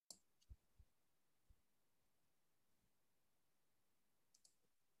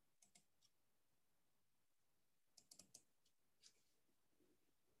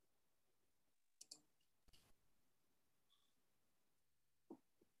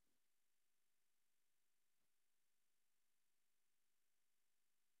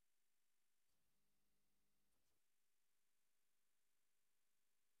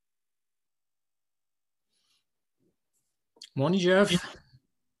Morning, Jeff.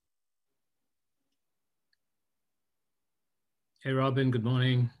 Hey, Robin. Good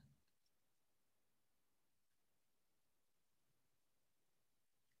morning.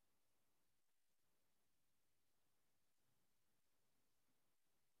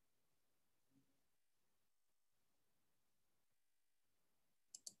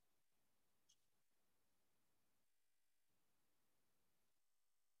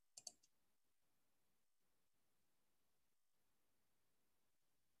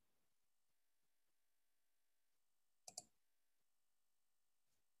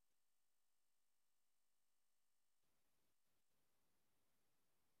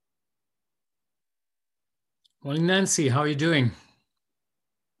 Morning, Nancy. How are you doing?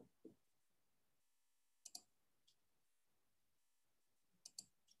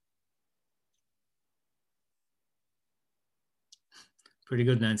 Pretty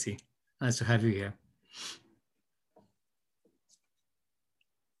good, Nancy. Nice to have you here.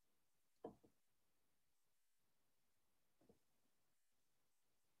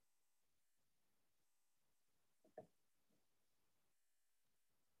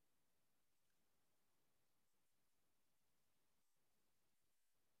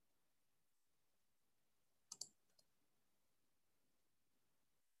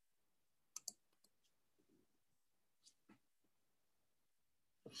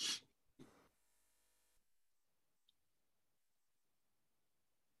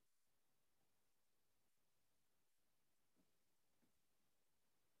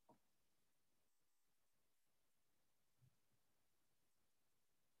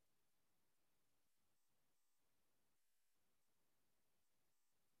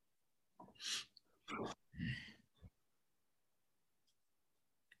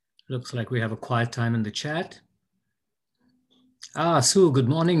 Looks like we have a quiet time in the chat. Sue, good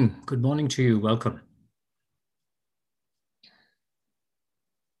morning. Good morning to you. Welcome.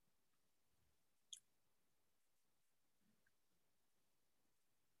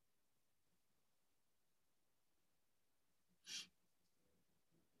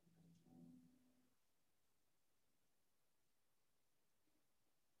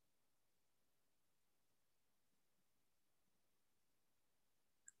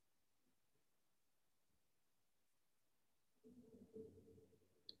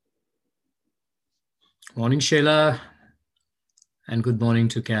 Morning, Sheila. And good morning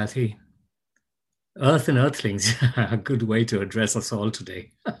to Kathy. Earth and Earthlings. A good way to address us all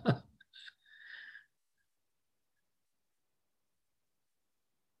today.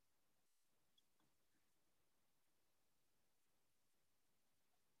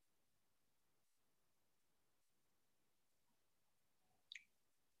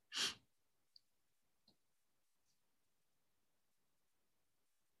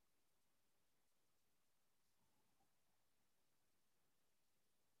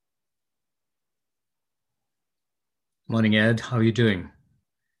 Morning, Ed. How are you doing?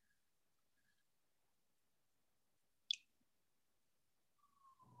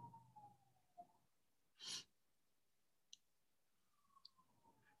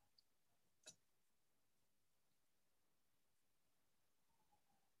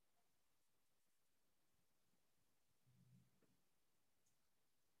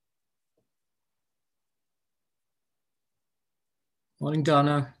 Morning,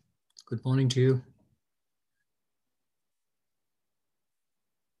 Donna. Good morning to you.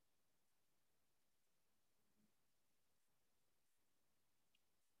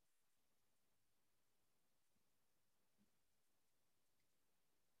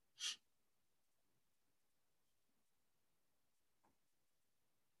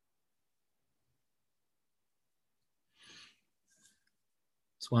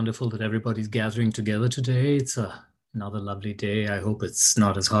 It's wonderful that everybody's gathering together today. It's another lovely day. I hope it's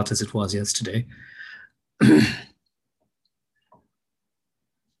not as hot as it was yesterday.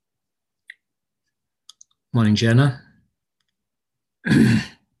 Morning, Jenna.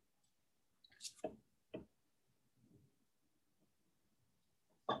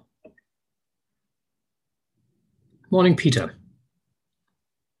 Morning, Peter.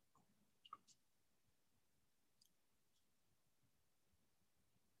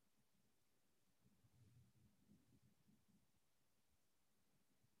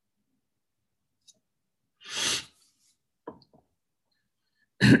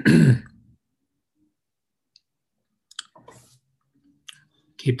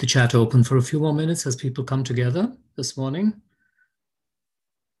 Keep the chat open for a few more minutes as people come together this morning.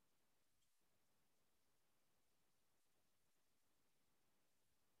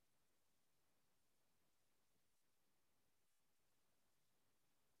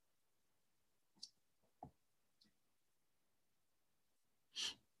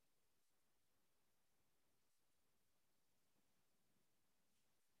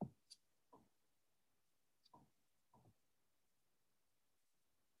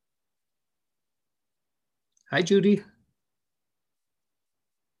 Hi, Judy.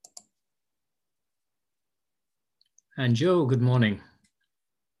 And Joe, good morning.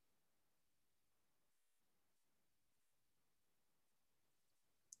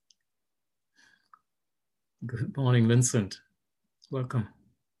 Good morning, Vincent. Welcome.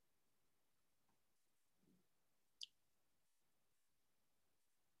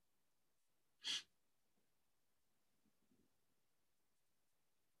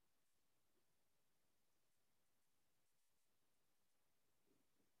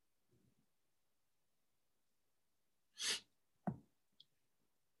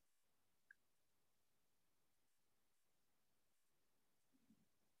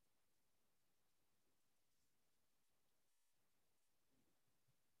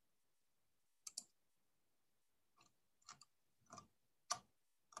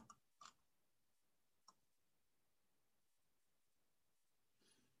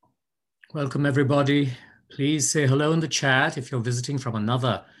 Welcome, everybody. Please say hello in the chat. If you're visiting from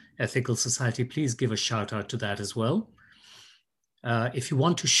another ethical society, please give a shout out to that as well. If you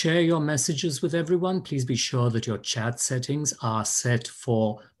want to share your messages with everyone, please be sure that your chat settings are set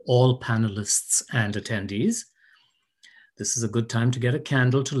for all panelists and attendees. This is a good time to get a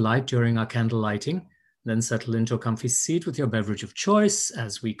candle to light during our candle lighting, then settle into a comfy seat with your beverage of choice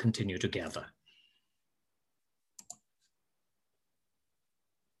as we continue to gather.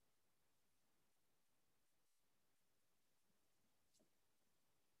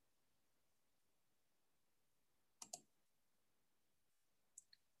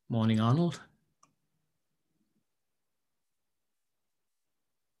 Morning, Arnold.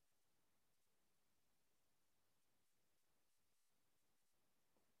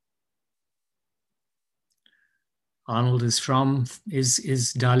 Arnold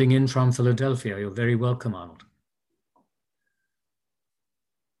is dialing in from Philadelphia. You're very welcome, Arnold.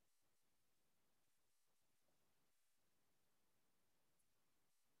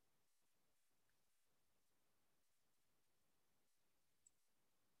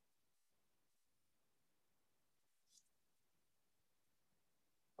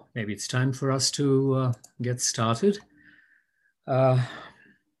 Maybe it's time for us to get started.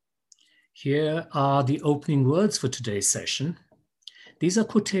 Here are the opening words for today's session. These are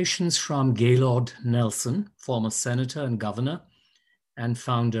quotations from Gaylord Nelson, former senator and governor, and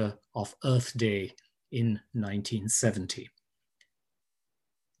founder of Earth Day in 1970.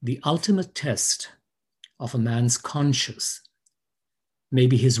 The ultimate test of a man's conscience may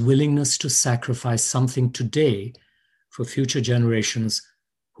be his willingness to sacrifice something today for future generations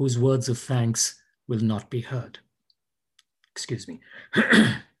whose words of thanks will not be heard. Excuse me.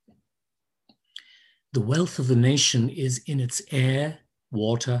 The wealth of the nation is in its air,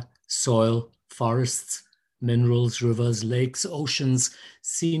 water, soil, forests, minerals, rivers, lakes, oceans,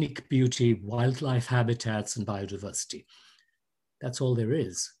 scenic beauty, wildlife habitats, and biodiversity. That's all there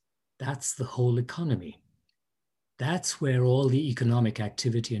is. That's the whole economy. That's where all the economic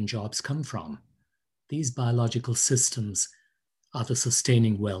activity and jobs come from. These biological systems are the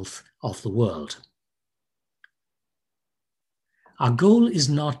sustaining wealth of the world. Our goal is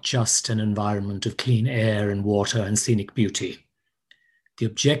not just an environment of clean air and water and scenic beauty. The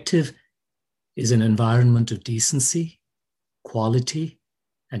objective is an environment of decency, quality,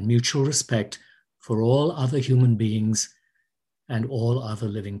 and mutual respect for all other human beings and all other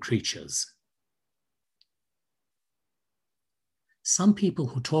living creatures. Some people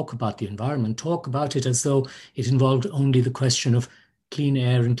who talk about the environment talk about it as though it involved only the question of clean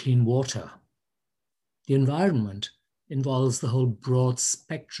air and clean water. The environment involves the whole broad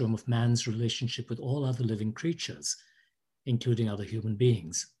spectrum of man's relationship with all other living creatures, including other human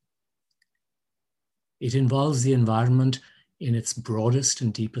beings. It involves the environment in its broadest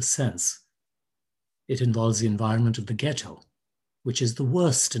and deepest sense. It involves the environment of the ghetto, which is the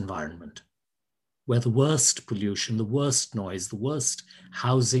worst environment, where the worst pollution, the worst noise, the worst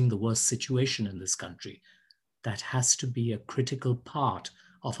housing, the worst situation in this country. That has to be a critical part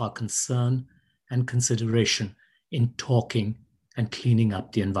of our concern and consideration in talking and cleaning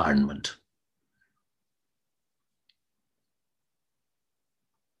up the environment.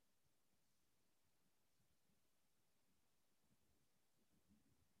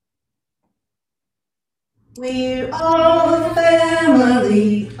 We're all a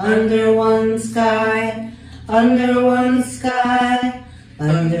family under one sky, under one sky,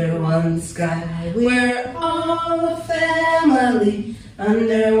 under one sky. We're all a family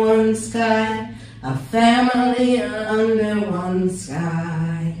under one sky, a family under one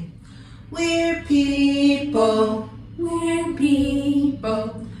sky. We're people, we're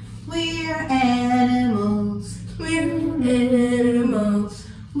people, we're animals, we're animals.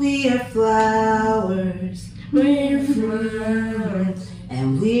 We are flowers, we're flowers,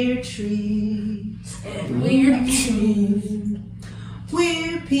 and we're trees, and we're trees.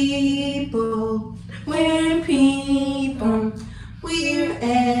 We're people, we're people, we're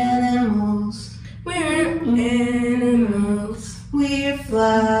animals, we're animals. We're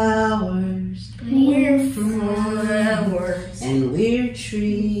flowers, we're flowers, and we're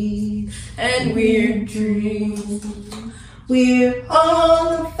trees, and we're trees. We're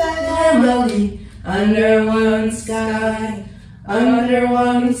all a family under one sky, under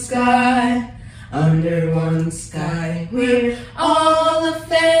one sky, under one sky. We're all a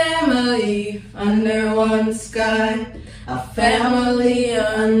family under one sky, a family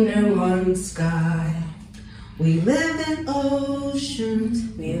under one sky. We live in oceans,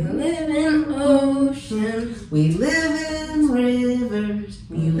 we live in oceans, we live in rivers,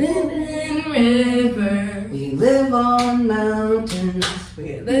 we live in rivers, we live on mountains,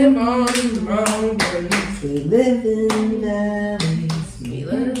 we live on mountains, we live in valleys, we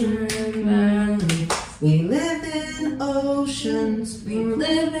live in valleys, we live in oceans, we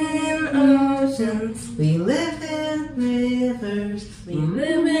live in oceans, we live in rivers, we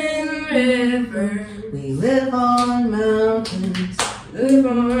live in rivers. We live on mountains, live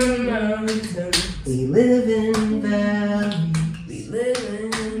on mountains. We live in valleys, we live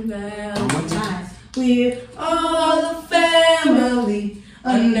in valleys. One more time. We're all a family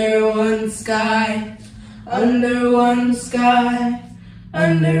under one sky, under one sky,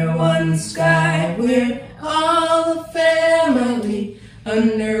 under one sky. We're all a family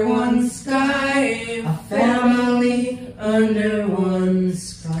under one sky, a family under one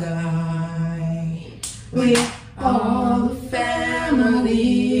sky. We're all a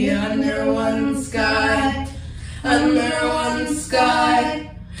family under one sky, under one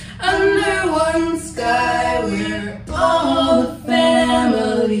sky, under one sky. We're all a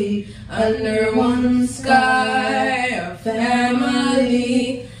family under one sky, a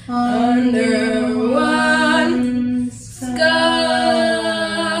family under one sky.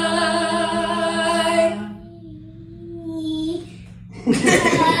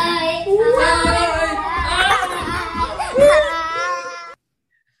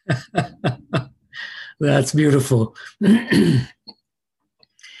 That's beautiful.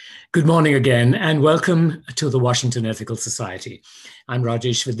 Good morning again, and welcome to the Washington Ethical Society. I'm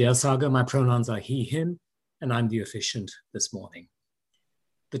Rajesh Vidyasagar. My pronouns are he, him, and I'm the officiant this morning.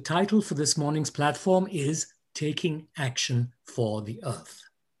 The title for this morning's platform is Taking Action for the Earth.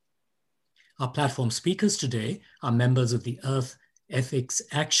 Our platform speakers today are members of the Earth Ethics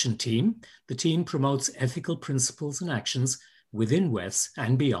Action Team. The team promotes ethical principles and actions within WES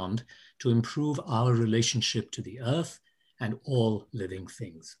and beyond to improve our relationship to the Earth and all living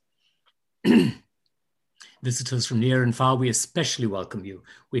things. Visitors from near and far, we especially welcome you.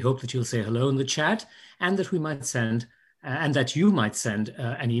 We hope that you'll say hello in the chat and that you might send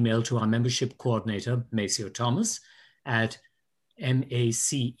an email to our membership coordinator, Maceo Thomas, at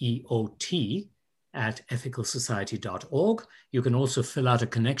maceot@ethicalsociety.org. You can also fill out a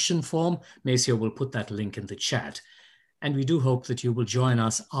connection form. Maceo will put that link in the chat. And we do hope that you will join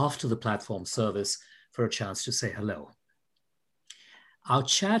us after the platform service for a chance to say hello. Our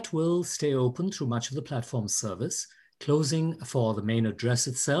chat will stay open through much of the platform service, closing for the main address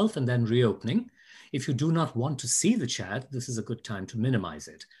itself and then reopening. If you do not want to see the chat, this is a good time to minimize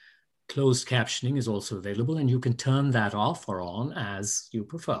it. Closed captioning is also available, and you can turn that off or on as you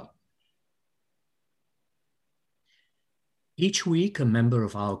prefer. Each week, a member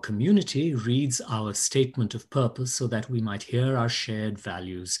of our community reads our statement of purpose so that we might hear our shared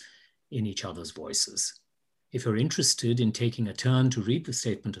values in each other's voices. If you're interested in taking a turn to read the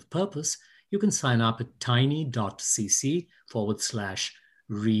statement of purpose, you can sign up at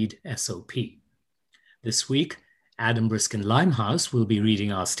tiny.cc/readsop. This week, Adam Briskin Limehouse will be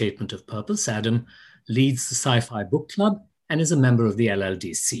reading our statement of purpose. Adam leads the Sci-Fi Book Club and is a member of the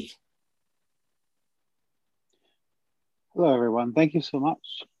LLDC. Hello, everyone. Thank you so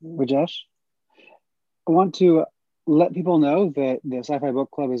much, Rajesh. I want to let people know that the Sci-Fi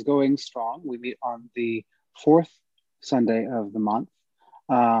Book Club is going strong. We meet on the 4th Sunday of the month.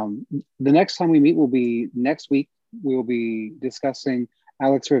 The next time we meet will be next week. We will be discussing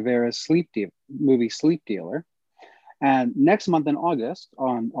Alex Rivera's movie Sleep Dealer. And next month in August,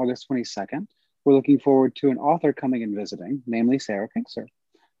 on August 22nd, we're looking forward to an author coming and visiting, namely Sarah Pinkston.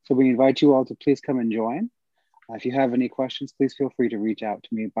 So we invite you all to please come and join. If you have any questions, please feel free to reach out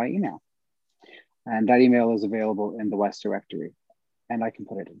to me by email. And that email is available in the WES directory, and I can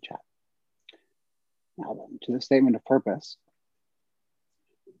put it in chat. Now then, to the statement of purpose.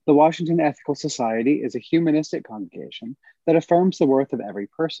 The Washington Ethical Society is a humanistic congregation that affirms the worth of every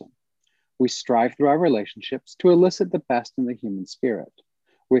person. We strive through our relationships to elicit the best in the human spirit.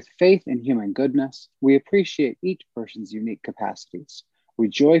 With faith in human goodness, we appreciate each person's unique capacities. We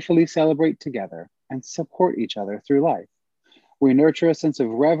joyfully celebrate together and support each other through life. We nurture a sense of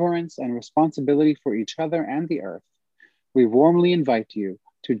reverence and responsibility for each other and the earth. We warmly invite you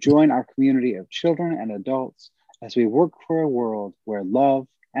to join our community of children and adults as we work for a world where love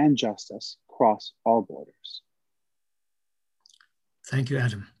and justice cross all borders. Thank you,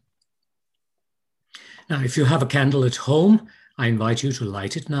 Adam. Now, if you have a candle at home, I invite you to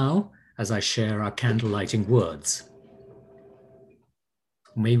light it now as I share our candle lighting words.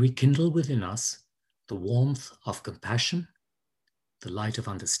 May we kindle within us the warmth of compassion, the light of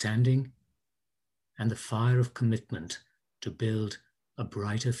understanding, and the fire of commitment to build a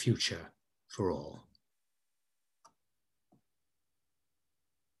brighter future for all.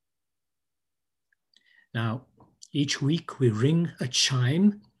 Now, each week we ring a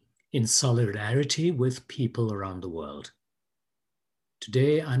chime in solidarity with people around the world.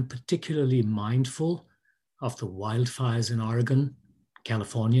 Today, I'm particularly mindful of the wildfires in Oregon,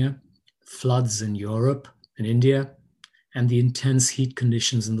 California, floods in Europe and India, and the intense heat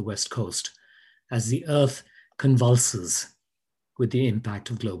conditions in the West Coast as the Earth convulses with the impact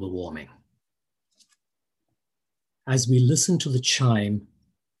of global warming. As we listen to the chime,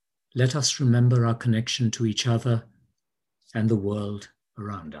 let us remember our connection to each other and the world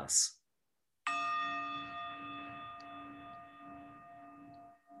around us.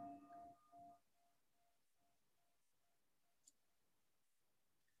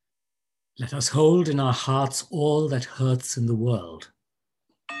 Let us hold in our hearts all that hurts in the world.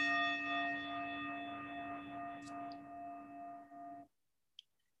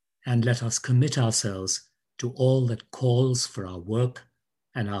 And let us commit ourselves to all that calls for our work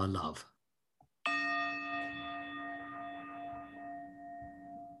and our love.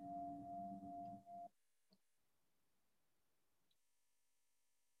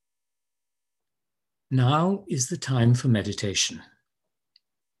 Now is the time for meditation.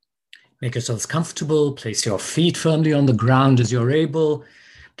 Make yourselves comfortable, place your feet firmly on the ground as you're able,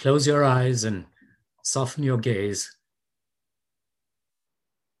 close your eyes and soften your gaze.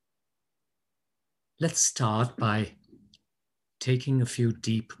 Let's start by taking a few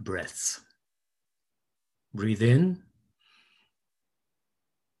deep breaths. Breathe in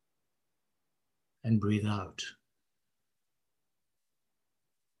and breathe out.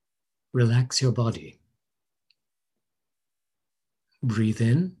 Relax your body. Breathe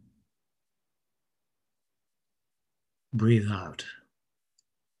in. Breathe out.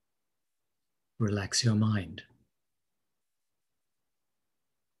 Relax your mind.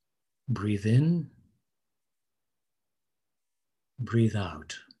 Breathe in. Breathe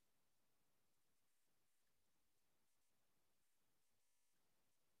out.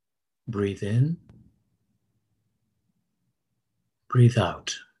 Breathe in. Breathe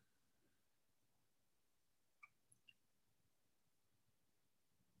out.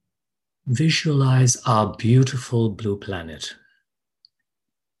 Visualize our beautiful blue planet,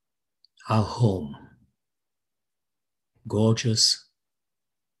 our home, gorgeous,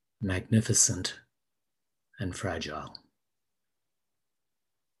 magnificent, and fragile.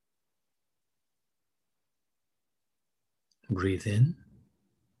 Breathe in,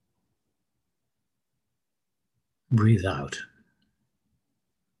 breathe out.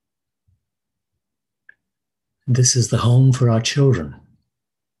 This is the home for our children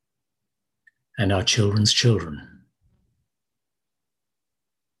and our children's children.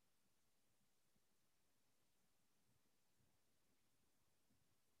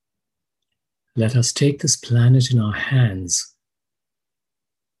 Let us take this planet in our hands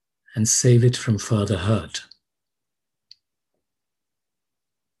and save it from further hurt.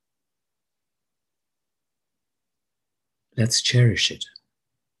 Let's cherish it.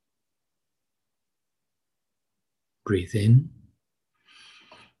 Breathe in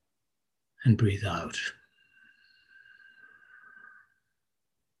and breathe out.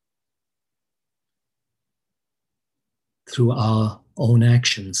 Through our own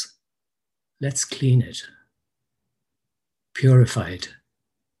actions, let's clean it, purify it,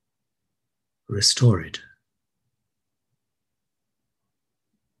 restore it,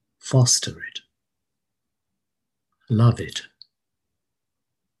 foster it, love it.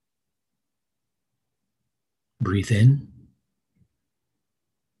 Breathe in,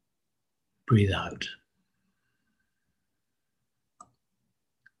 breathe out.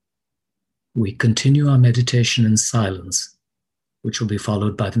 We continue our meditation in silence, which will be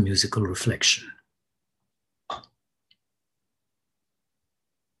followed by the musical reflection.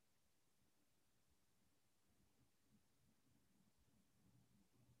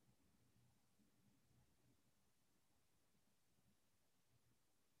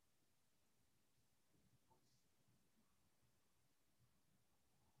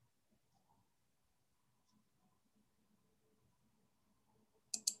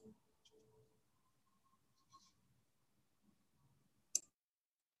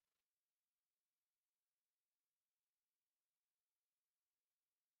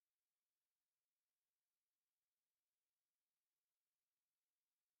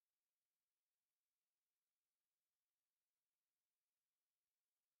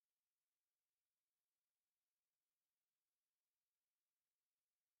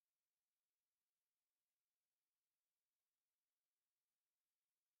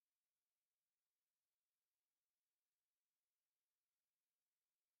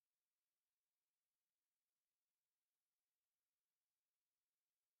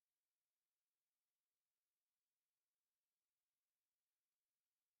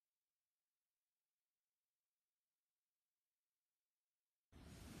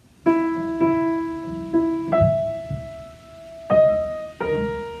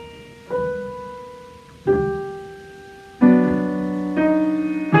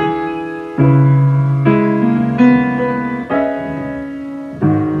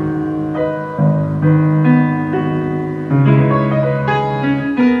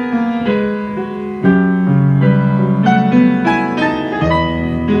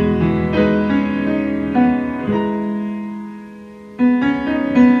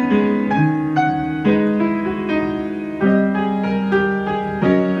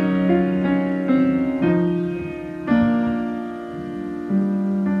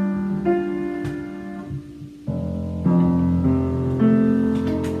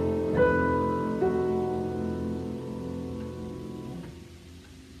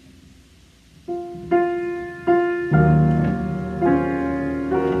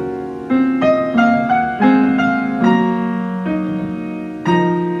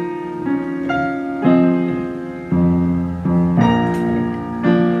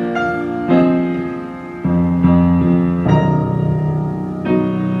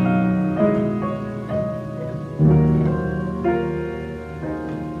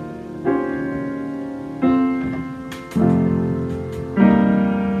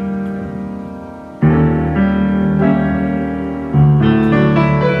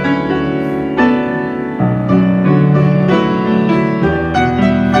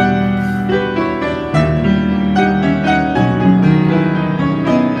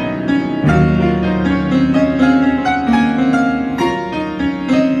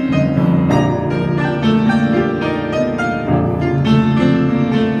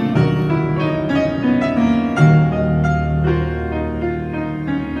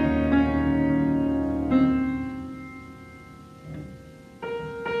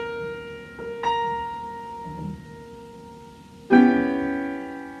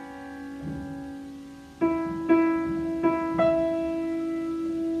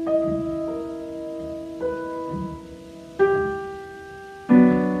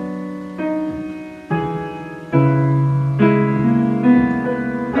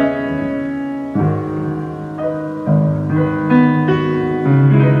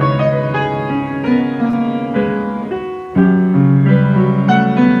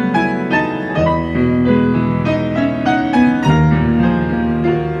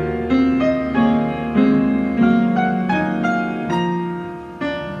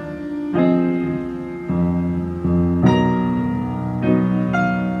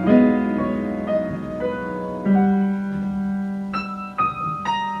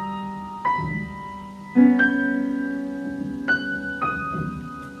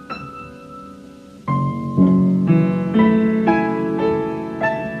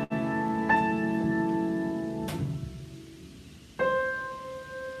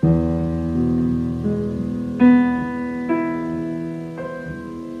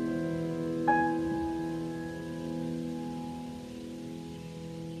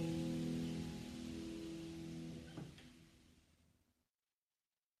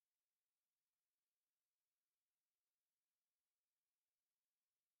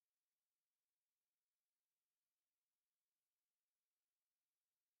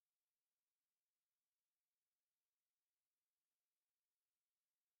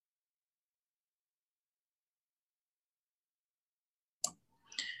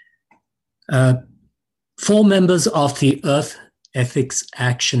 4 members of the Earth Ethics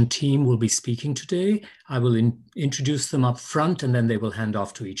Action Team will be speaking today. I will introduce them up front and then they will hand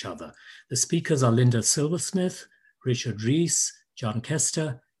off to each other. The speakers are Linda Silversmith, Richard Rees, John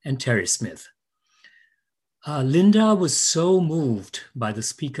Kester, and Terry Smith. Linda was so moved by the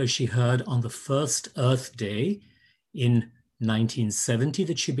speaker she heard on the first Earth Day in 1970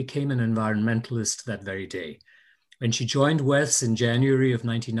 that she became an environmentalist that very day. When she joined WES in January of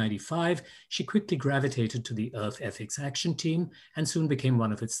 1995, she quickly gravitated to the Earth Ethics Action Team and soon became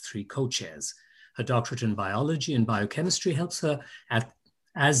one of its 3 co-chairs. Her doctorate in biology and biochemistry helps her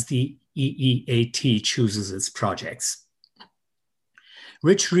as the EEAT chooses its projects.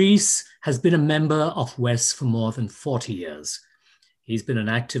 Rich Rees has been a member of WES for more than 40 years. He's been an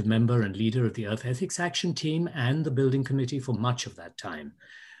active member and leader of the Earth Ethics Action Team and the Building Committee for much of that time.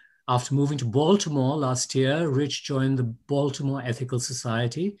 After moving to Baltimore last year, Rich joined the Baltimore Ethical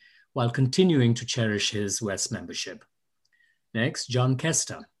Society while continuing to cherish his WES membership. Next, John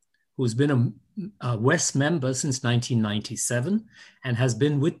Kester, who's been a WES member since 1997 and has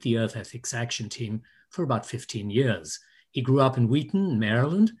been with the Earth Ethics Action Team for about 15 years. He grew up in Wheaton,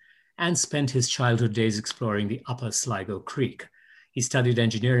 Maryland, and spent his childhood days exploring the upper Sligo Creek. He studied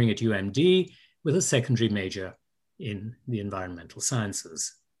engineering at UMD with a secondary major in the environmental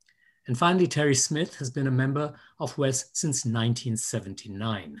sciences. And finally, Terry Smith has been a member of WES since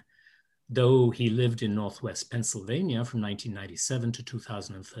 1979. Though he lived in Northwest Pennsylvania from 1997 to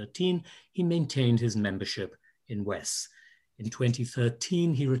 2013, he maintained his membership in WES. In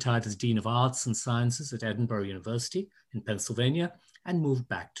 2013, he retired as Dean of Arts and Sciences at Edinburgh University in Pennsylvania and moved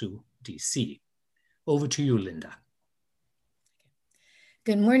back to DC. Over to you, Linda.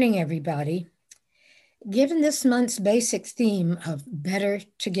 Good morning, everybody. Given this month's basic theme of Better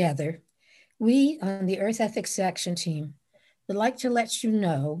Together, we on the Earth Ethics Action Team would like to let you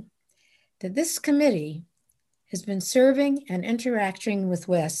know that this committee has been serving and interacting with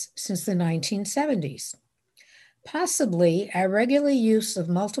WES since the 1970s. Possibly our regular use of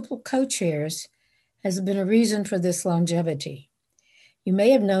multiple co-chairs has been a reason for this longevity. You may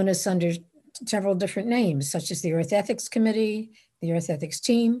have known us under several different names, such as the Earth Ethics Committee, the Earth Ethics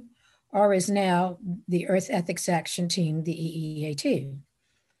Team, or is now the Earth Ethics Action Team, the EEAT.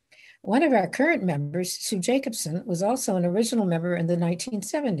 One of our current members, Sue Jacobson, was also an original member in the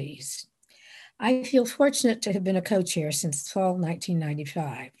 1970s. I feel fortunate to have been a co-chair since fall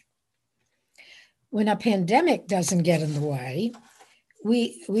 1995. When a pandemic doesn't get in the way,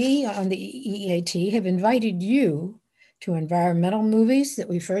 we on the EEAT have invited you to environmental movies that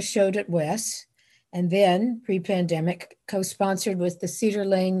we first showed at WES, and then pre-pandemic co-sponsored with the Cedar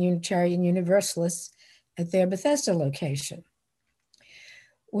Lane Unitarian Universalists at their Bethesda location.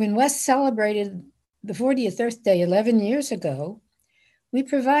 When WES celebrated the 40th Earth Day 11 years ago, we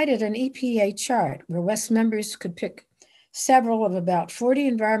provided an EPA chart where WES members could pick several of about 40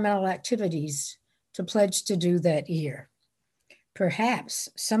 environmental activities to pledge to do that year. Perhaps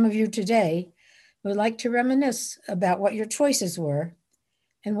some of you today would like to reminisce about what your choices were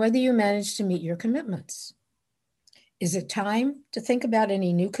and whether you managed to meet your commitments. Is it time to think about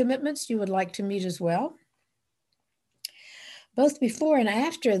any new commitments you would like to meet as well? Both before and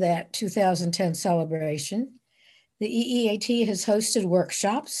after that 2010 celebration, the EEAT has hosted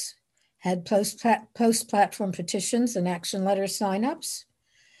workshops, had post-platform petitions and action letter signups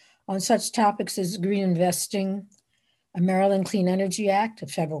on such topics as green investing, a Maryland Clean Energy Act, a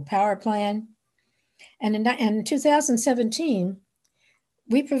federal power plan. And in 2017,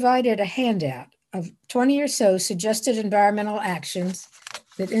 we provided a handout of 20 or so suggested environmental actions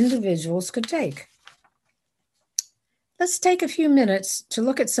that individuals could take. Let's take a few minutes to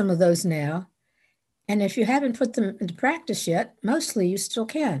look at some of those now. And if you haven't put them into practice yet, mostly you still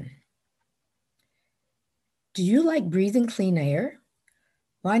can. Do you like breathing clean air?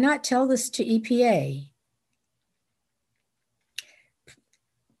 Why not tell this to EPA?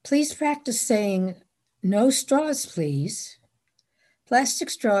 Please practice saying, no straws, please. Plastic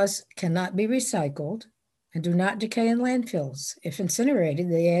straws cannot be recycled and do not decay in landfills. If incinerated,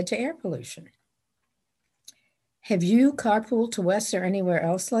 they add to air pollution. Have you carpooled to WES or anywhere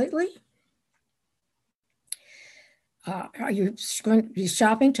else lately? Are you going to be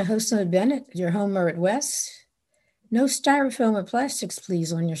shopping to host an event at your home or at WES? No styrofoam or plastics,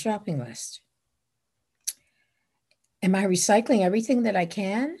 please, on your shopping list. Am I recycling everything that I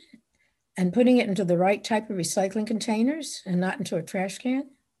can and putting it into the right type of recycling containers and not into a trash can?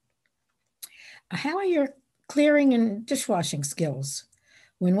 How are your clearing and dishwashing skills?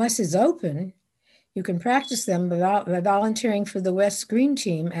 When WES is open, you can practice them by volunteering for the WES Green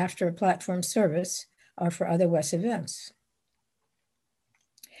Team after a platform service or for other WES events.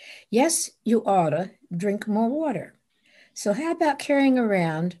 Yes, you oughta drink more water. So how about carrying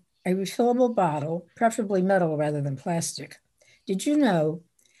around a refillable bottle, preferably metal rather than plastic? Did you know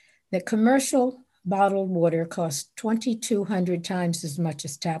that commercial bottled water costs 2,200 times as much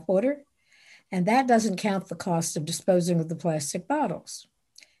as tap water? And that doesn't count the cost of disposing of the plastic bottles,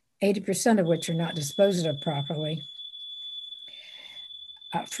 80% of which are not disposed of properly.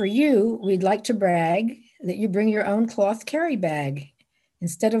 For you, we'd like to brag that you bring your own cloth carry bag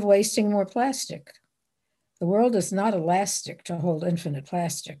instead of wasting more plastic. The world is not elastic to hold infinite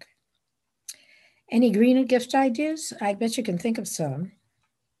plastic. Any greener gift ideas? I bet you can think of some.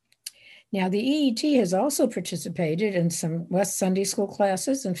 Now, the EET has also participated in some West Sunday school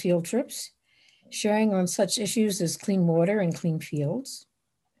classes and field trips, sharing on such issues as clean water and clean fields.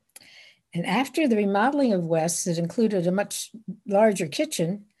 And after the remodeling of West that included a much larger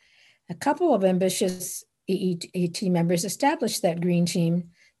kitchen, a couple of ambitious EET members established that green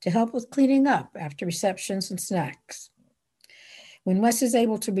team to help with cleaning up after receptions and snacks. When West is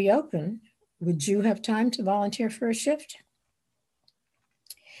able to reopen, would you have time to volunteer for a shift?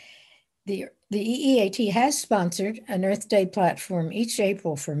 The EEAT has sponsored an Earth Day platform each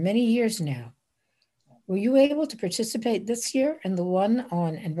April for many years now. Were you able to participate this year in the one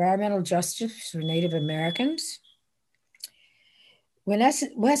on environmental justice for Native Americans? When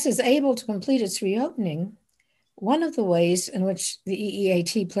West is able to complete its reopening, one of the ways in which the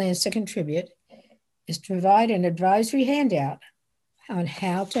EEAT plans to contribute is to provide an advisory handout on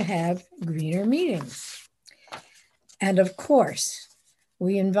how to have greener meetings. And of course,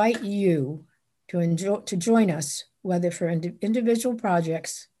 we invite you to join us, whether for individual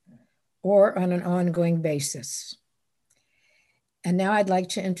projects or on an ongoing basis. And now I'd like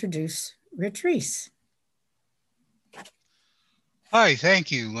to introduce Rich Reese. Hi,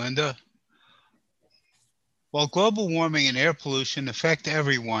 thank you, Linda. While global warming and air pollution affect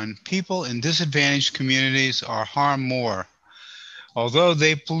everyone, people in disadvantaged communities are harmed more, although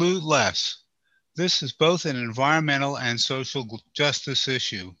they pollute less. This is both an environmental and social justice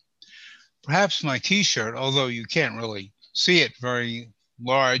issue. Perhaps my t-shirt, although you can't really see it very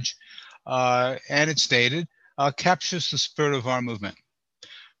large, and it's dated, captures the spirit of our movement.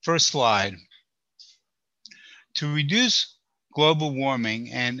 First slide. To reduce global warming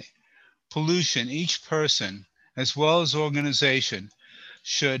and pollution, each person, as well as organization,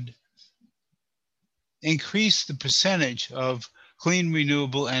 should increase the percentage of clean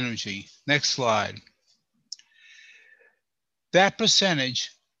renewable energy. Next slide. That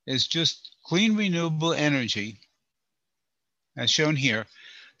percentage is just clean renewable energy, as shown here,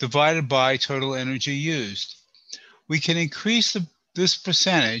 divided by total energy used. We can increase this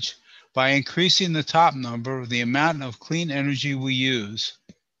percentage by increasing the top number, the amount of clean energy we use,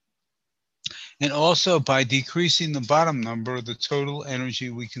 and also by decreasing the bottom number, the total energy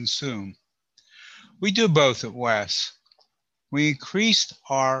we consume. We do both at WES. We increased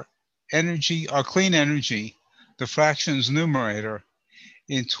our energy, our clean energy, the fractions numerator.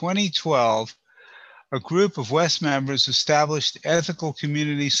 In 2012, a group of WES members established Ethical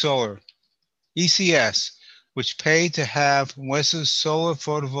Community Solar, ECS, which paid to have WES's solar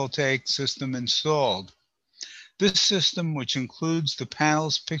photovoltaic system installed. This system, which includes the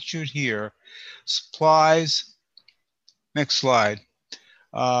panels pictured here, supplies, next slide,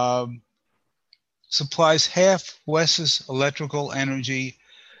 supplies half WES's electrical energy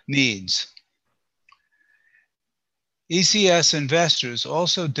needs. ECS investors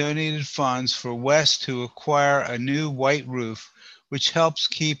also donated funds for WES to acquire a new white roof, which helps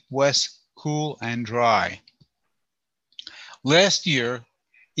keep WES cool and dry. Last year,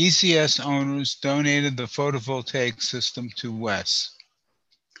 ECS owners donated the photovoltaic system to WES.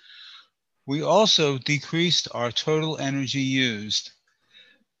 We also decreased our total energy used.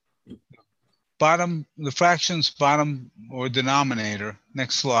 The fractions bottom or denominator,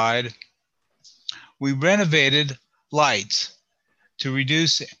 next slide. We renovated lights to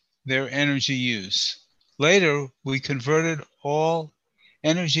reduce their energy use. Later, we converted all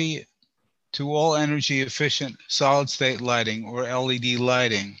energy efficient solid state lighting or LED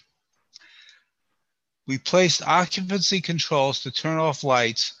lighting. We placed occupancy controls to turn off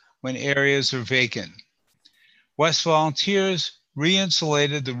lights when areas are vacant. WES volunteers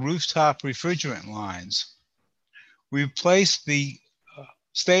re-insulated the rooftop refrigerant lines. We replaced the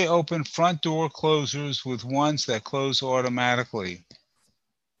stay open front door closers with ones that close automatically.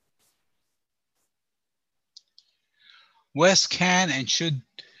 WES can and should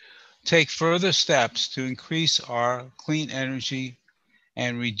take further steps to increase our clean energy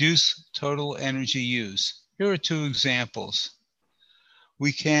and reduce total energy use. Here are two examples.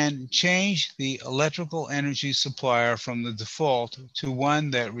 we can change the electrical energy supplier from the default to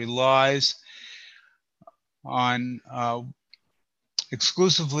one that relies on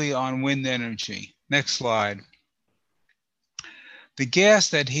exclusively on wind energy. Next slide. The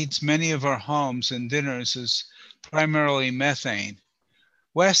gas that heats many of our homes and dinners is primarily methane.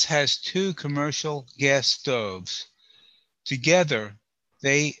 West has 2 commercial gas stoves. Together,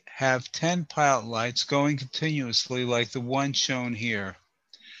 they have 10 pilot lights going continuously like the one shown here.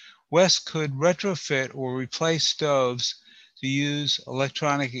 West could retrofit or replace stoves to use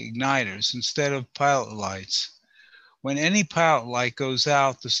electronic igniters instead of pilot lights. When any pilot light goes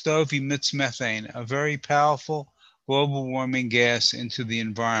out, the stove emits methane, a very powerful global warming gas, into the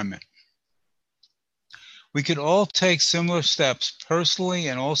environment. We could all take similar steps personally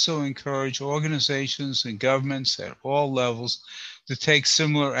and also encourage organizations and governments at all levels to take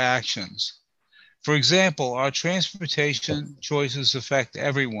similar actions. For example, our transportation choices affect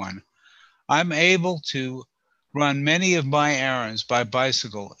everyone. I'm able to run many of my errands by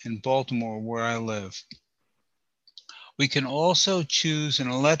bicycle in Baltimore, where I live. We can also choose an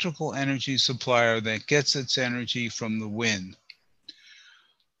electrical energy supplier that gets its energy from the wind.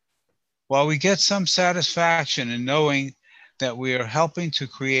 While we get some satisfaction in knowing that we are helping to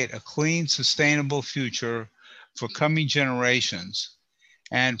create a clean, sustainable future for coming generations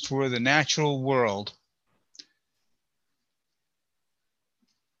and for the natural world,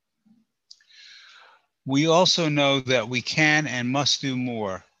 we also know that we can and must do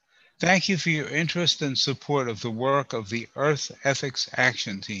more. Thank you for your interest and support of the work of the Earth Ethics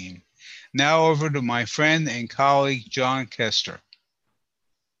Action Team. Now over to my friend and colleague, John Kester.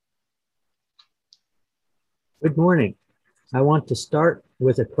 Good morning. I want to start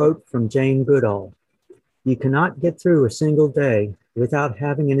with a quote from Jane Goodall. You cannot get through a single day without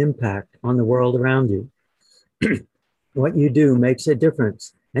having an impact on the world around you. What you do makes a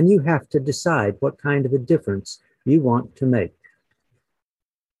difference, and you have to decide what kind of a difference you want to make.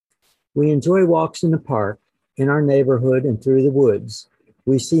 We enjoy walks in the park, in our neighborhood, and through the woods.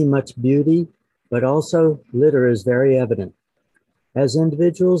 We see much beauty, but also litter is very evident. As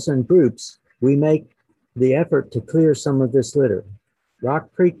individuals and groups, we make the effort to clear some of this litter.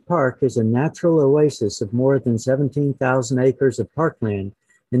 Rock Creek Park is a natural oasis of more than 17,000 acres of parkland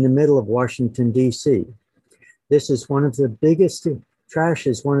in the middle of Washington, D.C. Trash is one of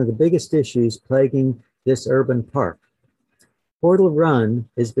the biggest issues plaguing this urban park. Portal Run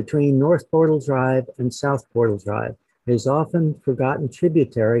is between North Portal Drive and South Portal Drive. It is often forgotten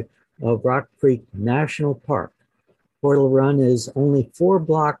tributary of Rock Creek National Park. Portal Run is only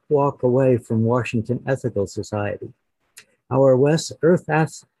 4-block walk away from Washington Ethical Society. Our West Earth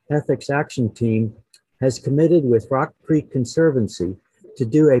Ethics Action Team has committed with Rock Creek Conservancy to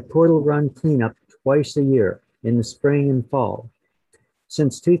do a Portal Run cleanup twice a year in the spring and fall.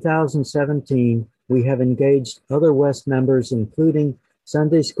 Since 2017, we have engaged other West members, including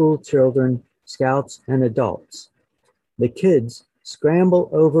Sunday school children, scouts, and adults. The kids scramble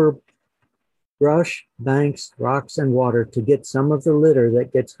over brush, banks, rocks, and water to get some of the litter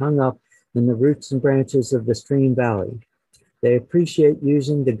that gets hung up in the roots and branches of the stream valley. They appreciate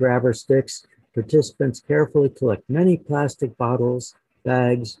using the grabber sticks. Participants carefully collect many plastic bottles,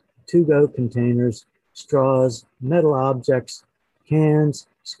 bags, to-go containers, straws, metal objects, cans,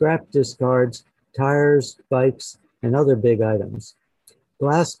 scrap discards, tires, bikes, and other big items.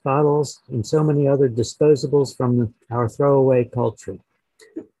 Glass bottles and so many other disposables from our throwaway culture.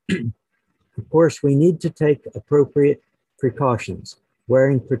 Of course, we need to take appropriate precautions,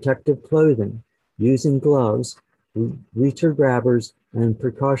 wearing protective clothing, using gloves, reacher grabbers, and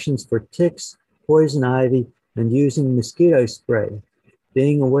precautions for ticks, poison ivy, and using mosquito spray,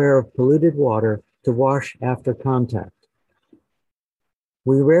 being aware of polluted water to wash after contact.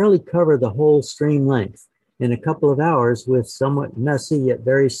 We rarely cover the whole stream length. In a couple of hours, with somewhat messy yet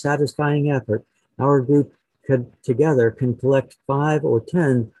very satisfying effort, our group together can collect 5 or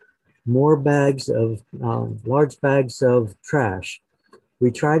 10 more large bags of trash.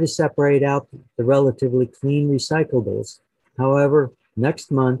 We try to separate out the relatively clean recyclables. However,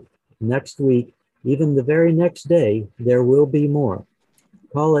 next month, next week, even the very next day, there will be more.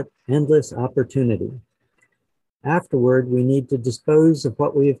 Call it endless opportunity. Afterward, we need to dispose of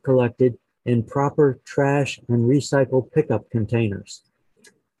what we have collected in proper trash and recycle pickup containers.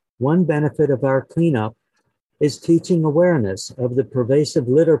 One benefit of our cleanup is teaching awareness of the pervasive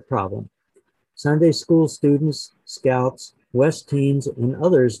litter problem. Sunday school students, scouts, West teens, and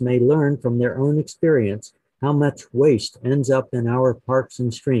others may learn from their own experience how much waste ends up in our parks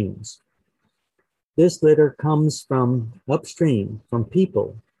and streams. This litter comes from upstream, from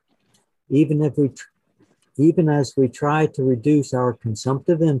people. Even if we Even as we try to reduce our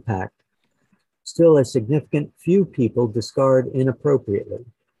consumptive impact, still a significant few people discard inappropriately.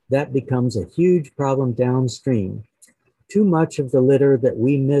 That becomes a huge problem downstream. Too much of the litter that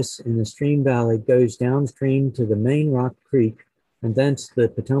we miss in the stream valley goes downstream to the main Rock Creek and thence the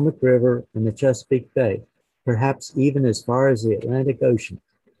Potomac River and the Chesapeake Bay, perhaps even as far as the Atlantic Ocean.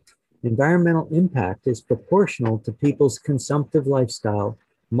 Environmental impact is proportional to people's consumptive lifestyle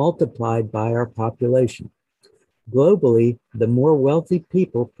multiplied by our population. Globally, the more wealthy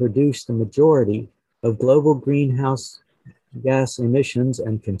people produce the majority of global greenhouse gas emissions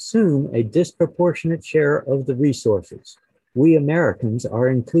and consume a disproportionate share of the resources. We Americans are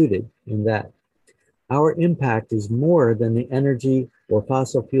included in that. Our impact is more than the energy or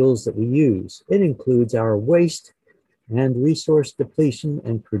fossil fuels that we use. It includes our waste and resource depletion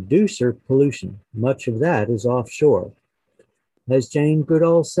and producer pollution. Much of that is offshore. As Jane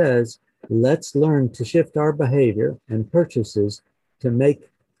Goodall says, let's learn to shift our behavior and purchases to make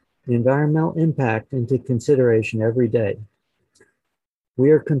environmental impact into consideration every day.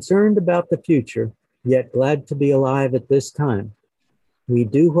 We are concerned about the future, yet glad to be alive at this time. We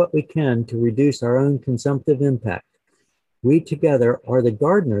do what we can to reduce our own consumptive impact. We together are the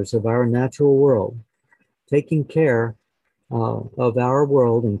gardeners of our natural world. Taking care of our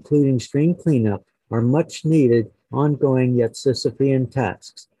world, including stream cleanup, are much needed, ongoing yet Sisyphean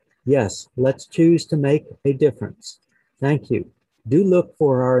tasks. Yes, let's choose to make a difference. Thank you. Do look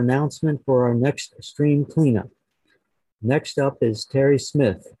for our announcement for our next stream cleanup. Next up is Terry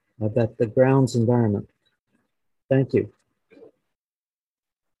Smith about the grounds environment. Thank you.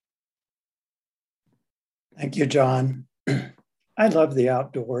 Thank you, John. I love the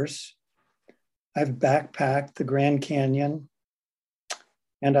outdoors. I've backpacked the Grand Canyon,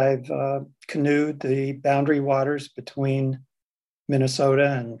 and I've canoed the boundary waters between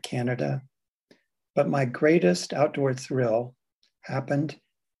Minnesota and Canada. But my greatest outdoor thrill happened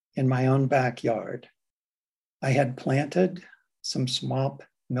in my own backyard. I had planted some swamp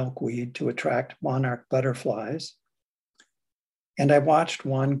milkweed to attract monarch butterflies, and I watched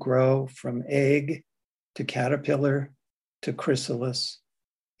one grow from egg to caterpillar to chrysalis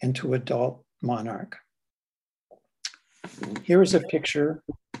and to adult monarch. Here is a picture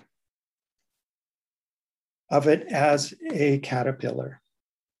of it as a caterpillar.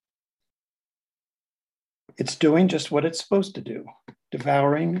 It's doing just what it's supposed to do,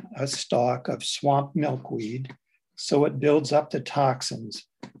 devouring a stalk of swamp milkweed so it builds up the toxins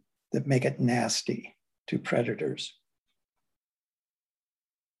that make it nasty to predators.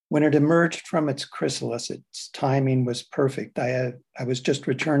 When it emerged from its chrysalis, its timing was perfect. I was just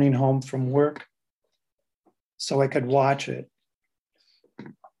returning home from work, so I could watch it.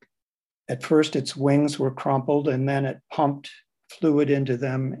 At first, its wings were crumpled, and then it pumped fluid into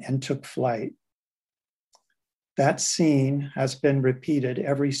them and took flight. That scene has been repeated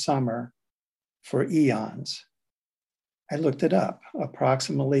every summer for eons. I looked it up,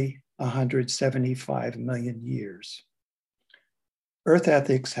 approximately 175 million years. Earth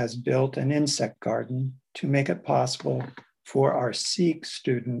Ethics has built an insect garden to make it possible for our SEEK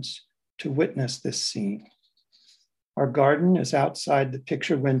students to witness this scene. Our garden is outside the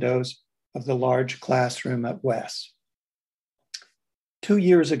picture windows of the large classroom at Wes. 2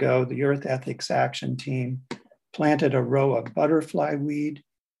 years ago, the Earth Ethics Action Team planted a row of butterfly weed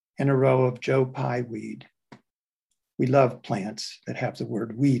and a row of Joe Pye weed. We love plants that have the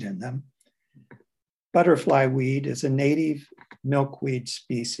word weed in them. Butterfly weed is a native milkweed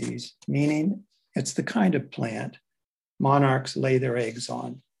species, meaning it's the kind of plant monarchs lay their eggs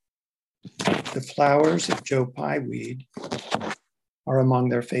on. The flowers of Joe Pye weed are among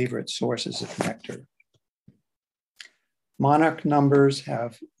their favorite sources of nectar. Monarch numbers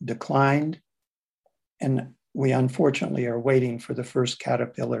have declined, and we unfortunately are waiting for the first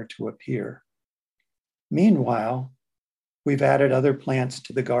caterpillar to appear. Meanwhile, we've added other plants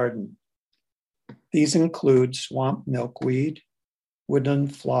to the garden. These include swamp milkweed,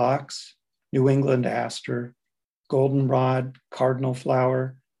 woodland phlox, New England aster, goldenrod, cardinal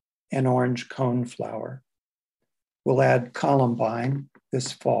flower, and orange coneflower. We'll add columbine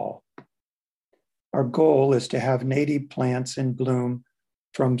this fall. Our goal is to have native plants in bloom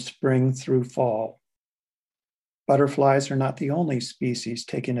from spring through fall. Butterflies are not the only species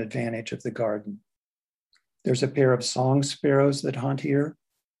taking advantage of the garden. There's a pair of song sparrows that hunt here.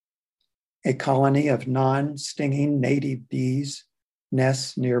 A colony of non-stinging native bees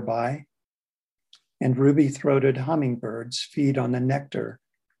nests nearby, and ruby-throated hummingbirds feed on the nectar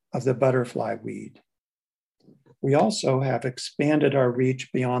of the butterfly weed. We also have expanded our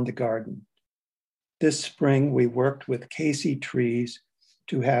reach beyond the garden. This spring, we worked with Casey Trees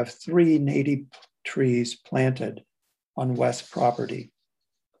to have 3 native trees planted on West property.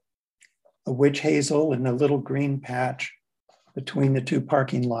 A witch hazel in a little green patch between the 2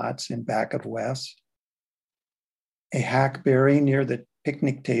 parking lots in back of West. A hackberry near the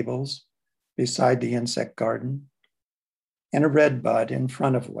picnic tables beside the insect garden, and a redbud in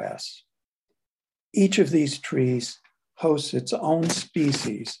front of West. Each of these trees hosts its own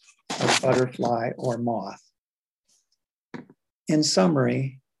species of butterfly or moth. In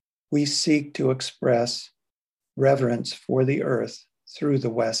summary, we seek to express reverence for the earth through the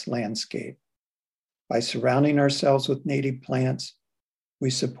West landscape. By surrounding ourselves with native plants, we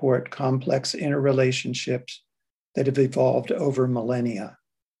support complex interrelationships that have evolved over millennia.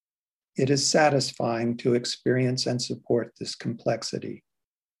 It is satisfying to experience and support this complexity.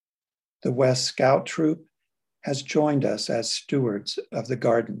 The West Scout Troop has joined us as stewards of the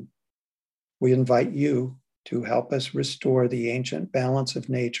garden. We invite you to help us restore the ancient balance of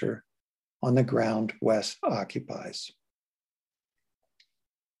nature on the ground West occupies.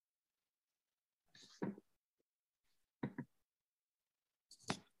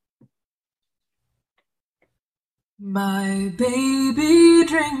 My baby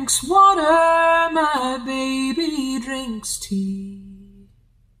drinks water, my baby drinks tea.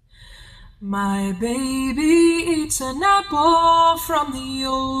 My baby eats an apple from the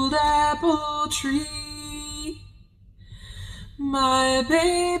old apple tree. My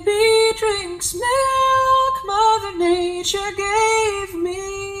baby drinks milk Mother Nature gave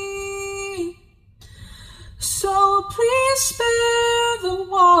me. So please spare the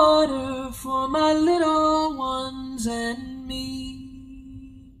water for my little ones and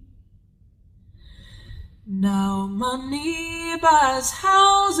me. Now money buys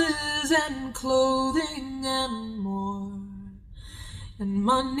houses and clothing and more, and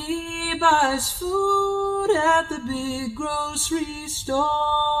money buys food at the big grocery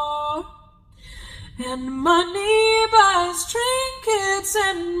store. And money buys trinkets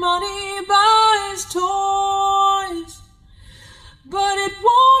and money buys toys, but it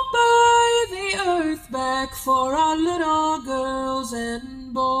won't buy the earth back for our little girls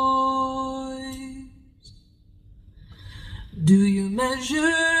and boys. Do you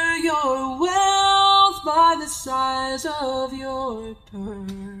measure your wealth by the size of your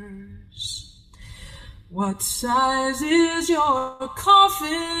purse? What size is your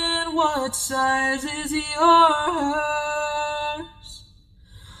coffin? What size is your hearse?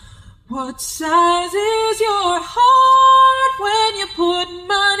 What size is your heart when you put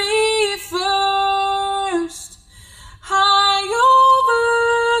money first? High over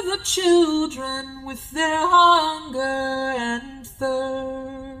the children with their hunger and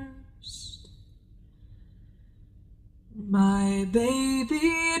thirst. My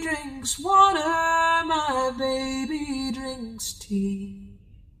baby drinks water, my baby drinks tea.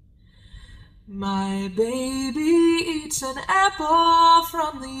 My baby eats an apple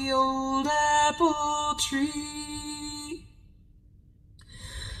from the old apple tree.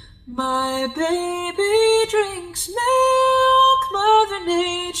 My baby drinks milk Mother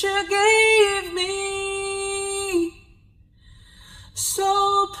Nature gave me.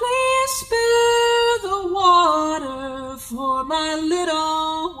 So please spare the water for my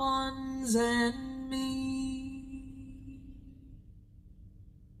little ones and me.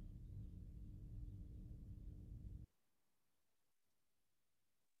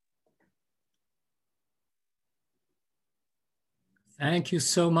 Thank you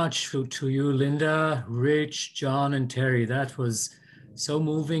so much to you, Linda, Rich, John, and Terry. That was so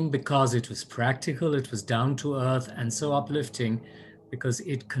moving because it was practical, it was down to earth, and so uplifting because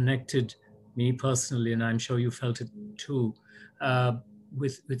it connected me personally, and I'm sure you felt it too,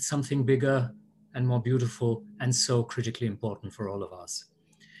 with something bigger and more beautiful and so critically important for all of us.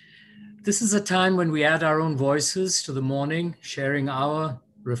 This is a time when we add our own voices to the morning, sharing our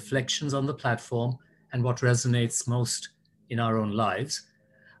reflections on the platform and what resonates most in our own lives.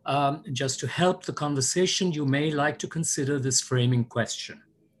 Just to help the conversation, you may like to consider this framing question.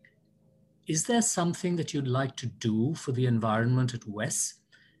 Is there something that you'd like to do for the environment at WES,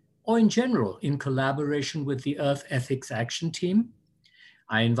 or in general, in collaboration with the Earth Ethics Action Team?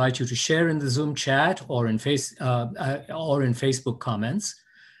 I invite you to share in the Zoom chat or in Facebook comments,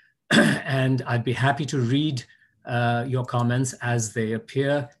 and I'd be happy to read your comments as they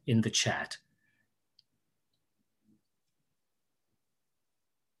appear in the chat.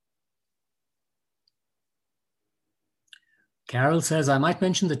 Carol says, I might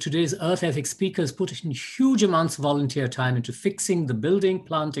mention that today's Earth Ethics speakers put in huge amounts of volunteer time into fixing the building,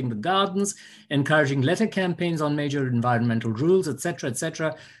 planting the gardens, encouraging letter campaigns on major environmental rules, etc.,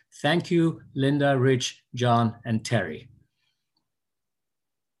 etc. Thank you, Linda, Rich, John, and Terry.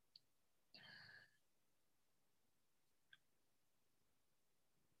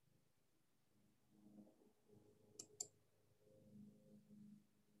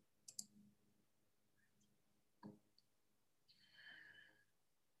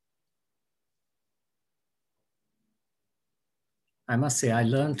 I must say, I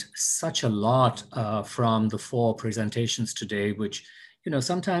learned such a lot from the 4 presentations today, which,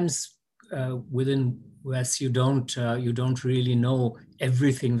 sometimes within WES, you don't really know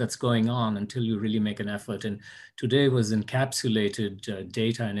everything that's going on until you really make an effort. And today was encapsulated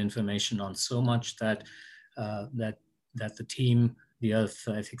data and information on so much that the team, the Earth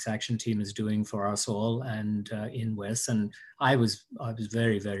Ethics Action Team, is doing for us all and in WES. And I was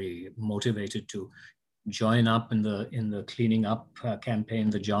very, very motivated to join up in the cleaning up campaign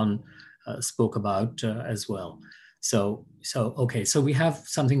that John spoke about as well. So we have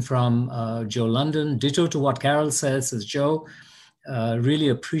something from Joe London. Ditto to what Carol says Joe. Really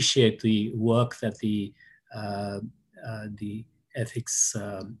appreciate the work that the Ethics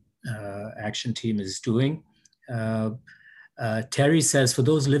Action Team is doing. Terry says, for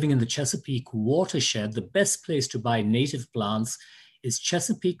those living in the Chesapeake watershed, the best place to buy native plants is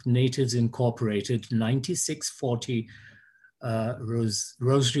Chesapeake Natives Incorporated, 9640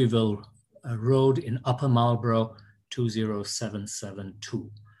 Rosaryville Road in Upper Marlboro, 20772.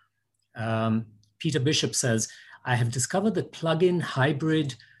 Peter Bishop says, I have discovered that plug-in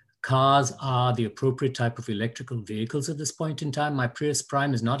hybrid cars are the appropriate type of electrical vehicles at this point in time. My Prius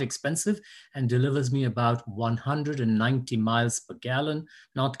Prime is not expensive and delivers me about 190 miles per gallon,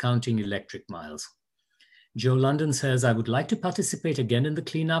 not counting electric miles. Joe London says, I would like to participate again in the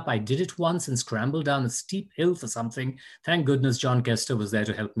cleanup. I did it once and scrambled down a steep hill for something. Thank goodness John Kester was there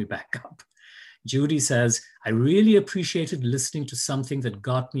to help me back up. Judy says, I really appreciated listening to something that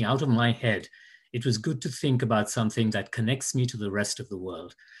got me out of my head. It was good to think about something that connects me to the rest of the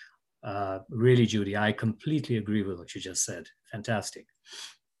world. Really, Judy, I completely agree with what you just said. Fantastic.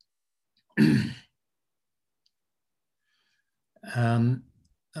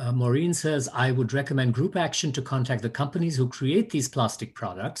 Maureen says, I would recommend group action to contact the companies who create these plastic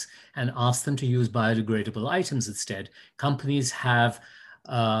products and ask them to use biodegradable items instead. Companies have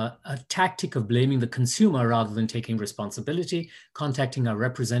a tactic of blaming the consumer rather than taking responsibility. Contacting our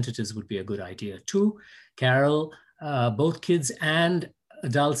representatives would be a good idea too. Carol, both kids and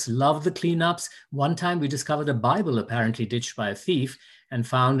adults love the cleanups. One time we discovered a Bible apparently ditched by a thief and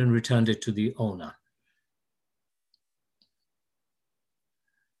found and returned it to the owner.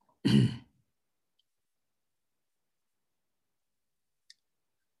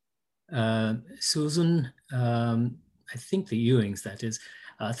 Susan, I think the Ewings, that is.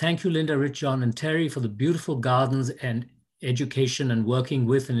 Thank you, Linda, Rich, John, and Terry for the beautiful gardens and education and working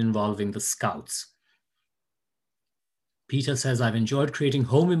with and involving the Scouts. Peter says, I've enjoyed creating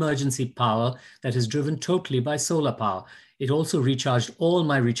home emergency power that is driven totally by solar power. It also recharged all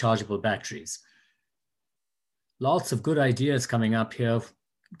my rechargeable batteries. Lots of good ideas coming up here,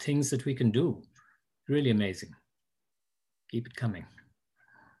 things that we can do. Really amazing. Keep it coming.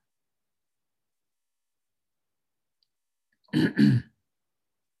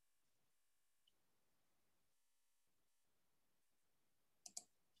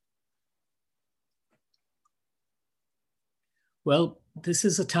 Well, this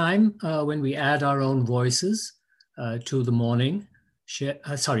is a time when we add our own voices to the morning.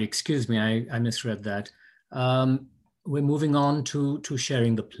 Sorry, excuse me, I misread that. We're moving on to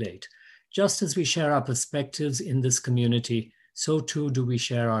sharing the plate. Just as we share our perspectives in this community, so too do we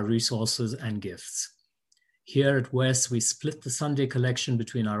share our resources and gifts. Here at WES, we split the Sunday collection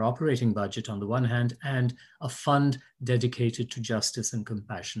between our operating budget on the one hand and a fund dedicated to justice and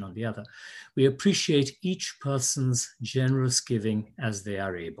compassion on the other. We appreciate each person's generous giving as they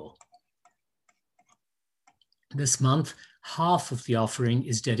are able. This month, half of the offering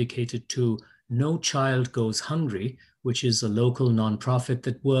is dedicated to No Child Goes Hungry, which is a local nonprofit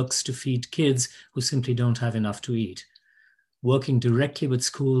that works to feed kids who simply don't have enough to eat. Working directly with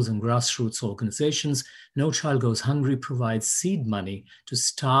schools and grassroots organizations, No Child Goes Hungry provides seed money to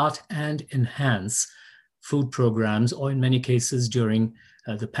start and enhance food programs, or in many cases during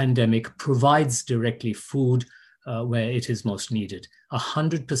the pandemic, provides directly food where it is most needed.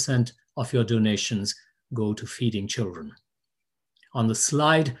 100% of your donations go to feeding children. On the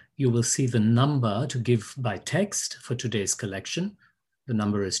slide, you will see the number to give by text for today's collection. The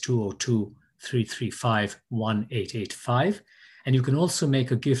number is 202-335-1885. And you can also make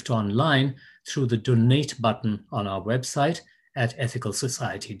a gift online through the donate button on our website at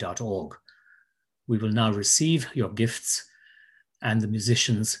ethicalsociety.org. We will now receive your gifts and the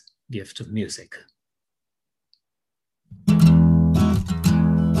musician's gift of music.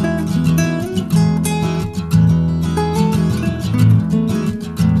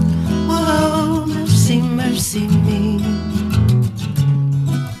 Whoa, mercy, mercy me.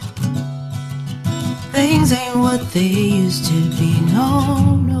 Things ain't what they used to be,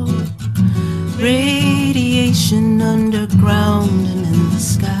 no, no. Radiation ocean, underground, and in the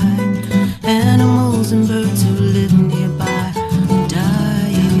sky. Animals and birds who live nearby are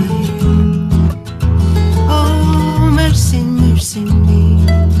dying. Oh, mercy, mercy me.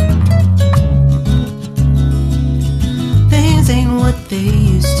 Things ain't what they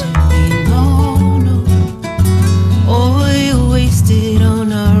used to be, no, no. Oil wasted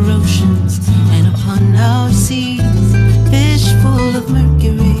on our oceans and upon our seas. Fish full of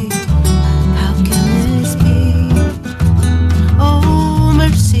mercury. How can this be? Oh,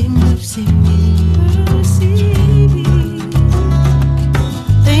 mercy, mercy me. Mercy me.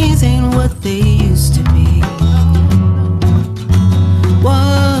 Things ain't what they used to be.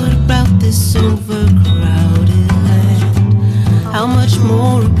 What about this overcrowded land? How much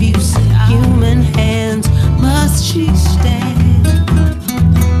more abuse at human hands must she stand?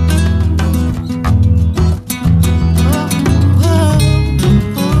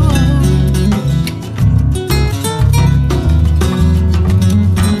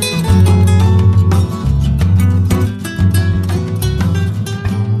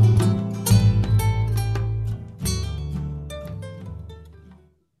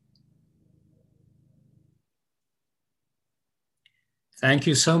 Thank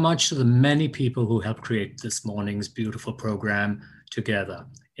you so much to the many people who helped create this morning's beautiful program together.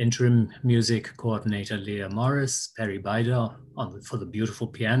 Interim music coordinator Leah Morris, Perry Bider for the beautiful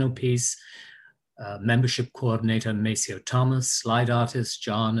piano piece, membership coordinator Maceo Thomas, slide artists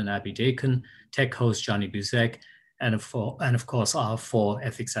John and Abby Dakin, tech host Johnny Buzek, and of course our 4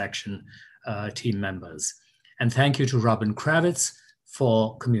 Ethics Action team members. And thank you to Robin Kravitz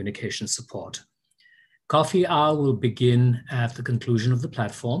for communication support. Coffee Hour will begin at the conclusion of the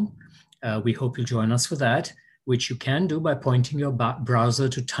platform. We hope you'll join us for that, which you can do by pointing your browser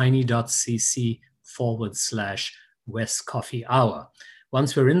to tiny.cc/West Coffee Hour.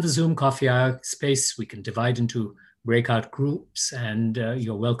 Once we're in the Zoom Coffee Hour space, we can divide into breakout groups, and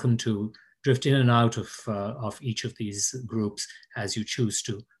you're welcome to drift in and out of each of these groups as you choose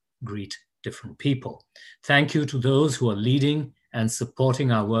to greet different people. Thank you to those who are leading and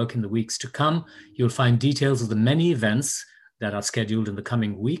supporting our work in the weeks to come. You'll find details of the many events that are scheduled in the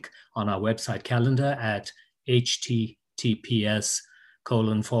coming week on our website calendar at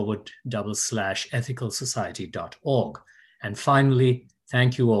https://ethicalsociety.org. And finally,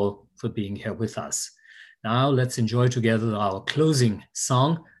 thank you all for being here with us. Now let's enjoy together our closing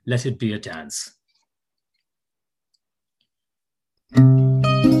song, Let It Be a Dance.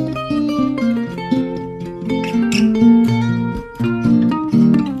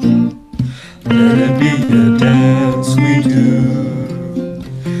 Let it be a dance we do.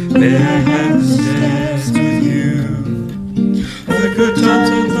 May I have this dance with you. The good times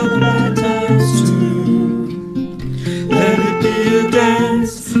and the bad times too. Let it be a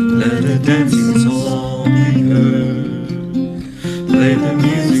dance. Let the dancing song be heard. Play the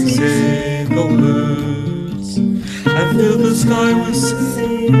music, say the words, and fill the sky with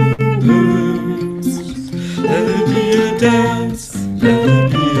singing birds. Let it be a dance. Let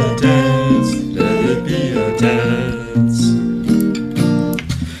it be a dance. Let it be a dance.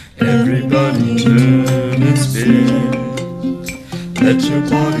 Everybody turn and spin. Let your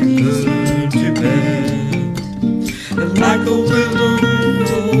body learn to bend. And like a willow in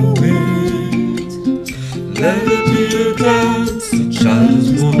the wind, let it be a dance. The child is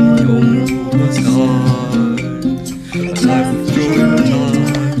born over the sky. A life of joy, a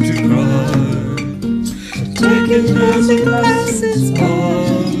time to cry. Take it as a glasses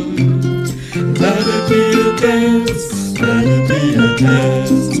on. Let it be a dance, let it be a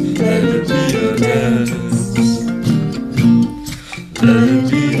dance, let it be a dance. Let it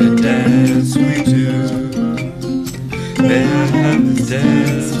be a dance we do. May I have this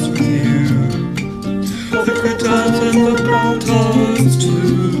dance with you. The good times and the bad times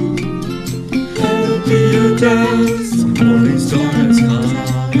too. Let it be a dance, the morning star has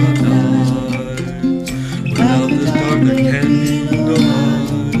come at night. Without the dark there can be no light.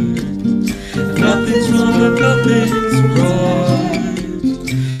 Nothing's wrong and nothing's right.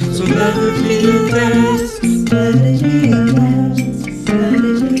 So let it be a dance. Let it be a dance. Let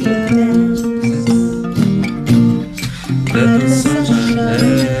it be a dance. Let the sunshine, let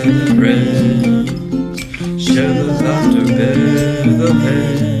it rain. Share the laughter, bear the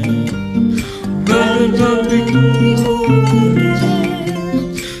pain. Run and run, we can go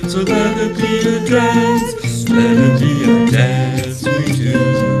again. So let it be a dance. Let it be a dance we do.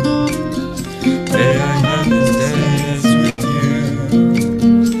 May I have this dance with you.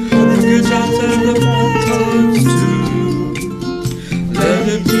 The good times and the bad times too. Let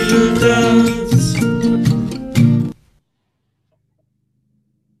it be a dance.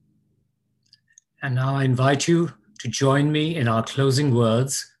 And now I invite you to join me in our closing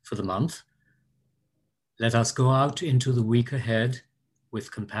words for the month. Let us go out into the week ahead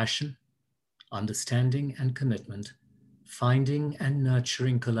with compassion, understanding, and commitment, finding and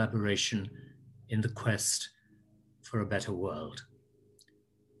nurturing collaboration in the quest for a better world.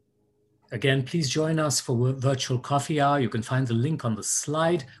 Again, please join us for virtual coffee hour. You can find the link on the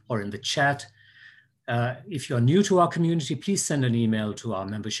slide or in the chat. If you're new to our community, please send an email to our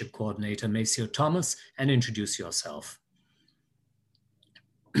membership coordinator, Maceo Thomas, and introduce yourself.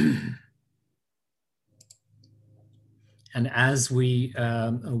 And as we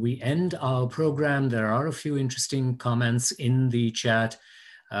end our program, there are a few interesting comments in the chat.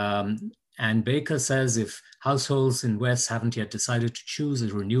 Ann Baker says, if households in West haven't yet decided to choose a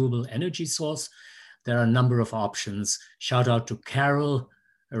renewable energy source, there are a number of options. Shout out to Carol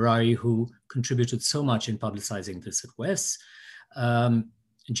Arari, who contributed so much in publicizing this at West.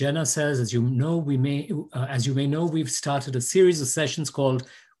 Jenna says, as you may know, we've started a series of sessions called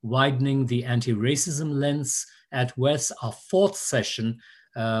Widening the Anti-Racism Lens at West. Our fourth session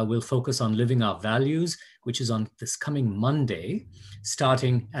will focus on living our values, which is on this coming Monday,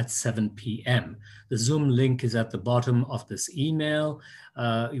 starting at 7 p.m. The Zoom link is at the bottom of this email.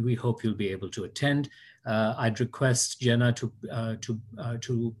 We hope you'll be able to attend. I'd request Jenna to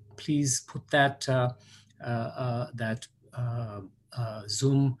please put that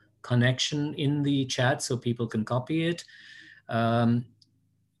Zoom connection in the chat so people can copy it.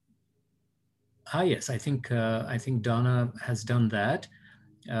 Yes, I think Donna has done that.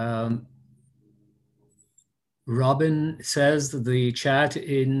 Robin says that the chat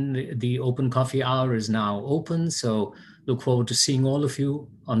in the open coffee hour is now open, so look forward to seeing all of you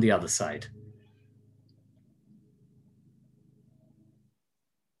on the other side.